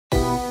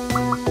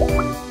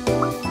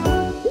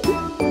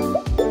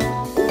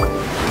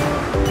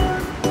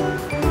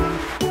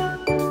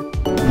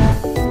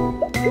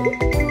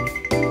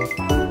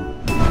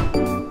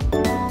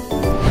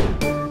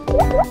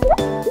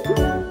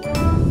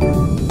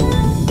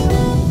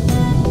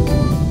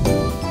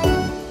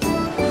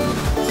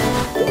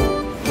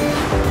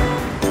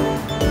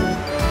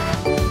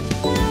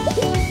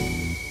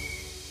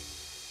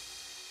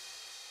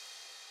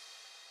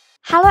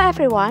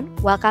everyone,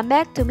 welcome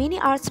back to Mini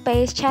Art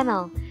Space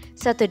channel.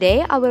 So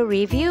today I will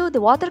review the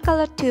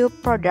watercolor tube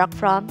product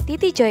from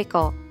Titi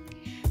Joyko.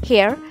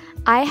 Here,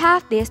 I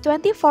have this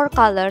 24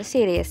 color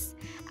series.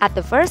 At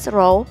the first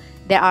row,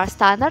 there are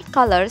standard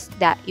colors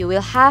that you will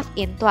have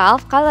in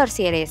 12 color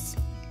series.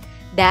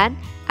 Then,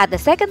 at the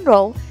second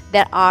row,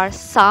 there are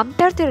some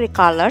tertiary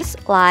colors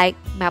like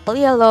maple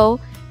yellow,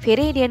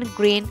 viridian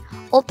green,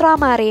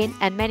 ultramarine,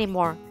 and many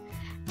more.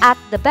 At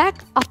the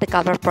back of the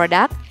cover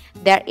product,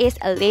 there is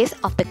a list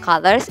of the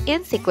colors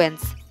in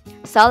sequence.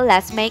 So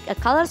let's make a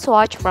color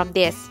swatch from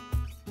this.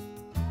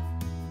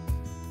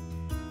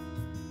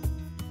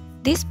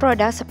 This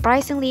product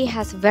surprisingly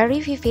has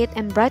very vivid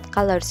and bright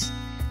colors.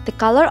 The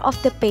color of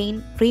the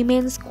paint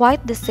remains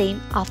quite the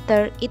same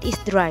after it is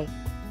dry.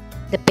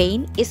 The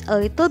paint is a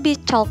little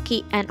bit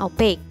chalky and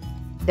opaque.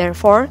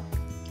 Therefore,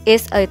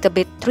 it's a little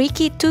bit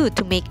tricky too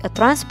to make a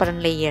transparent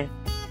layer.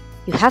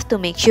 You have to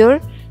make sure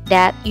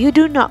that you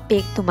do not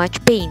pick too much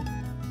paint.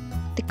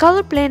 The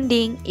color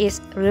blending is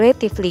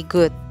relatively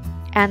good,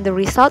 and the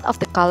result of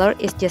the color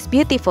is just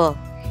beautiful.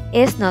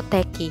 It's not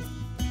tacky.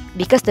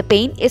 Because the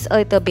paint is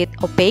a little bit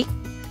opaque,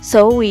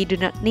 so we do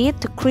not need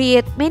to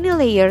create many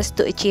layers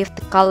to achieve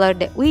the color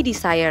that we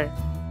desire.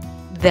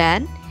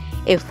 Then,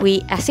 if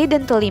we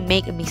accidentally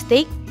make a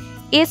mistake,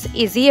 it's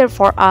easier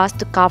for us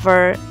to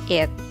cover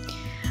it.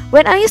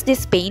 When I use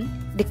this paint,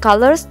 the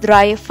colors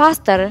dry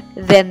faster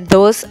than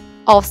those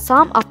of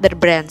some other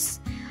brands.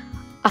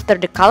 After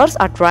the colors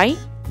are dry,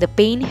 the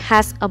paint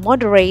has a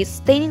moderate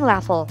staining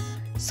level,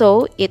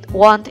 so it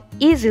won't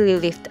easily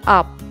lift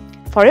up.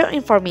 For your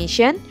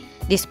information,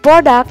 this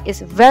product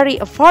is very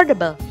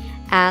affordable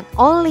and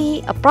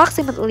only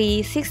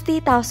approximately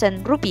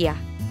 60,000 rupiah.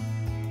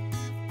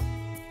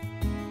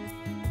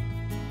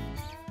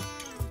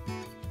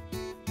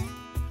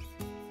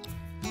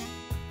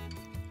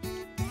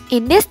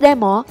 In this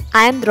demo,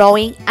 I am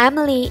drawing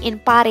Emily in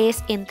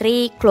Paris in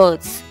 3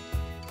 clothes.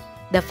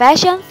 The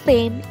fashion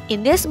theme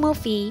in this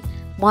movie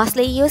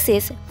mostly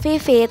uses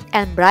vivid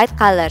and bright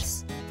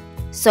colors.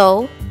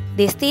 So,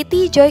 this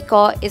Titi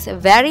Joyko is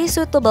very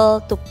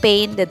suitable to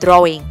paint the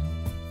drawing.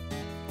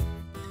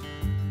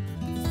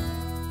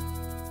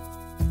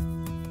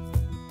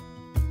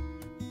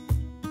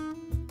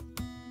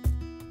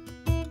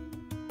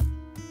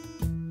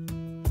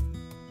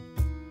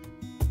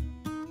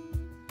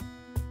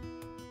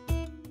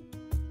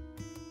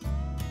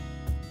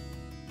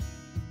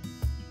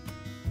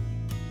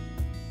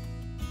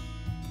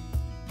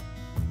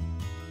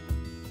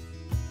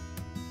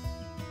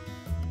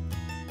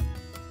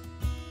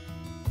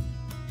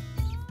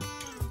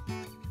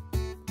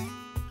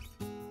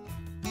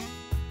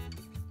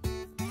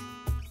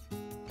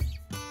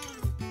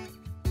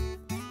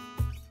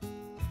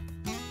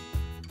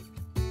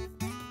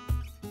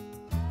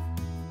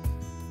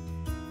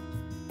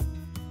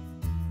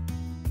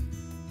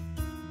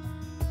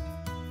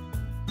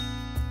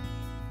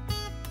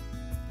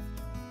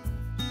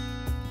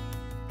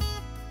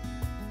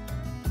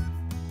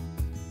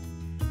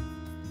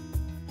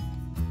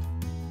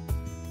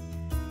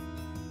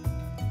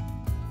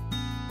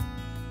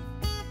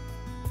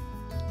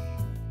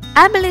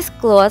 Emily's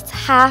clothes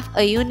have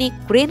a unique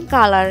green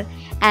color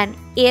and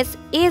is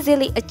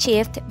easily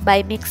achieved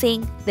by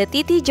mixing the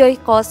Titi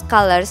Joyko's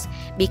colors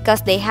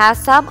because they have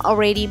some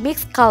already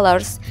mixed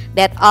colors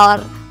that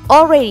are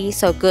already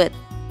so good,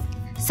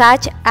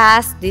 such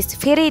as this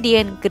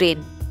viridian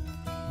green.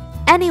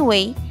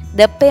 Anyway,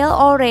 the pale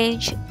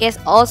orange is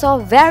also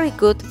very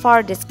good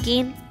for the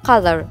skin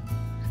color.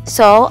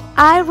 So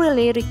I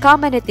really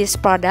recommended this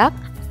product,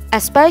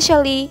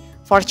 especially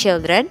for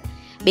children,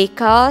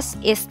 because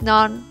it's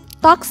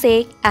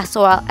non-toxic as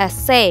well as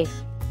safe,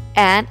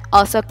 and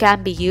also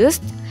can be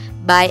used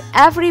by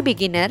every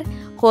beginner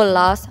who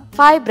loves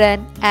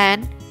vibrant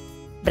and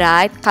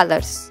bright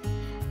colors.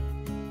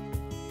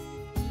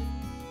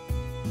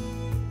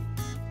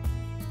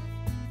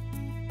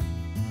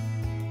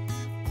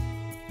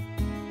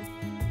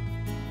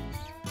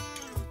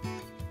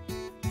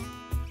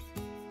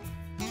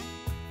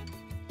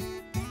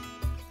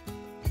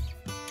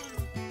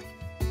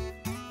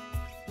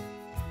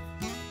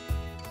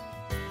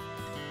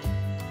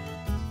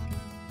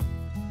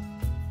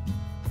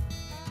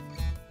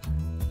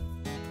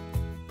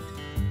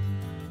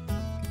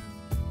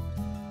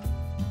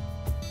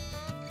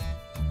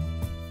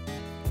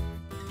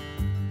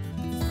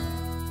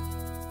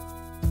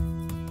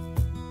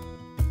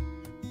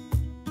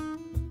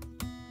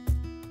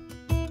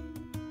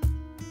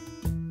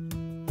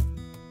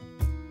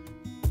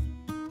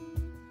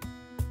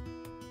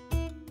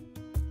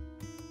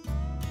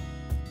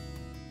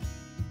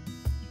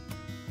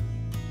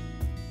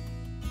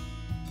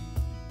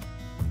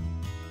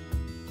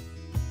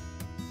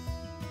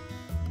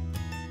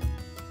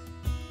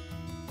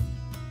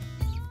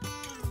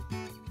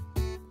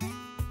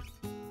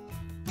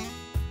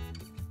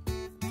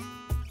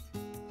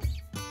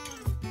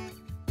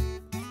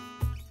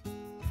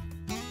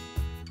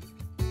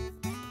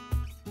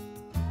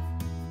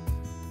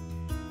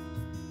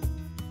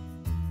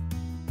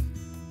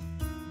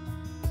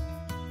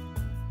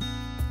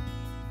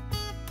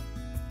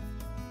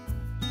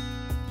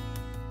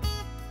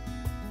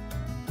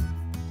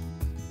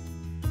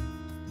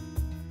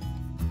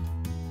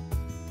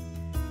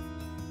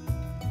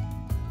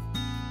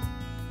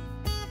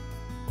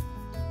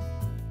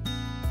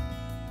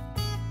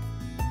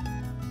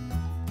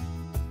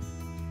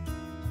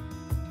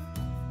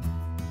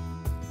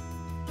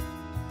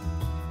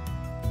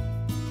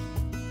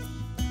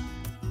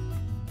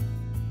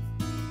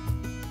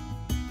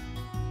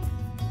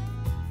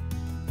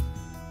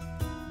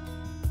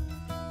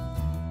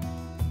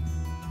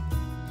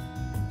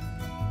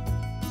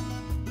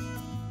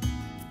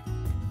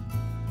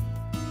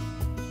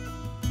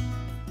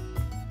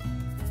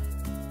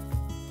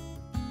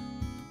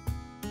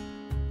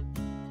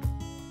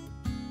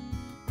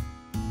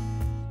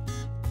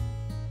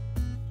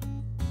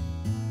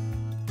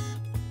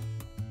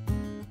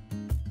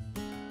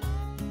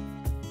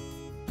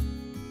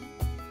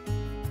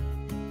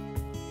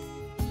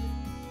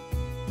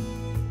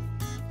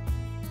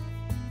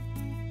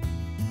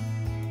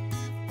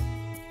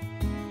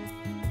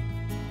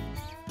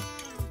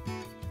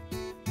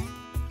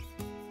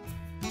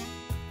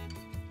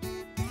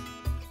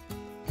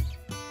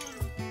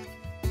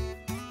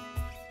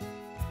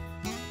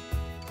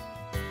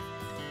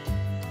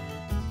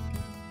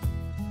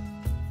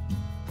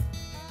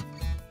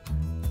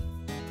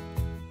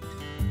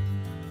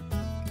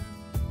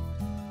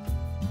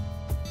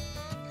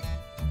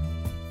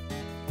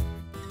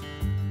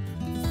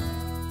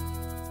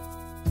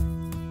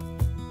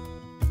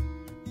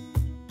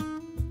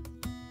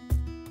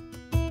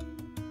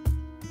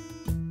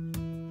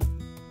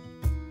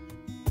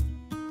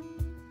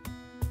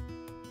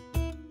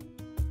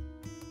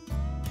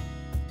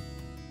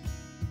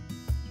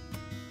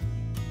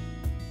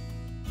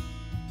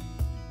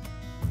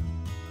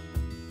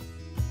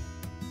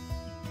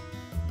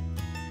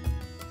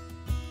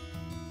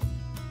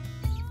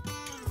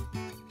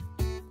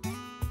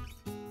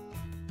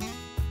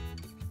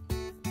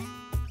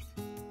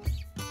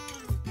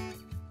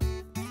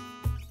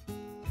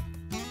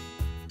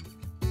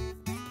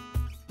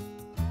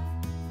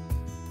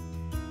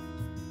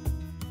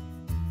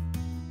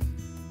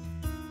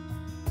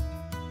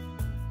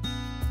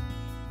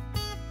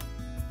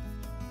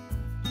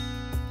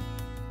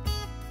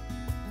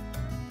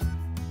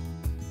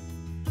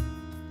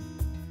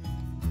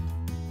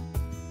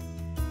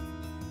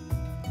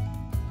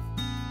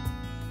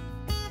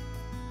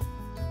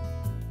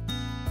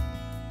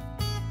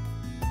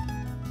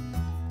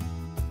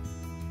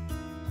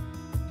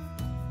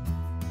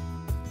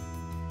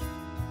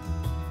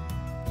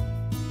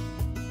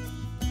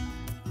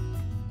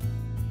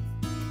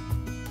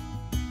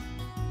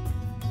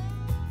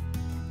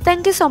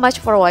 Thank you so much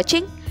for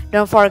watching.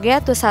 Don't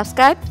forget to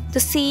subscribe to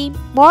see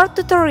more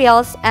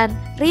tutorials and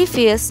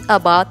reviews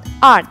about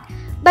art.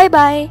 Bye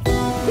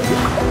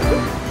bye!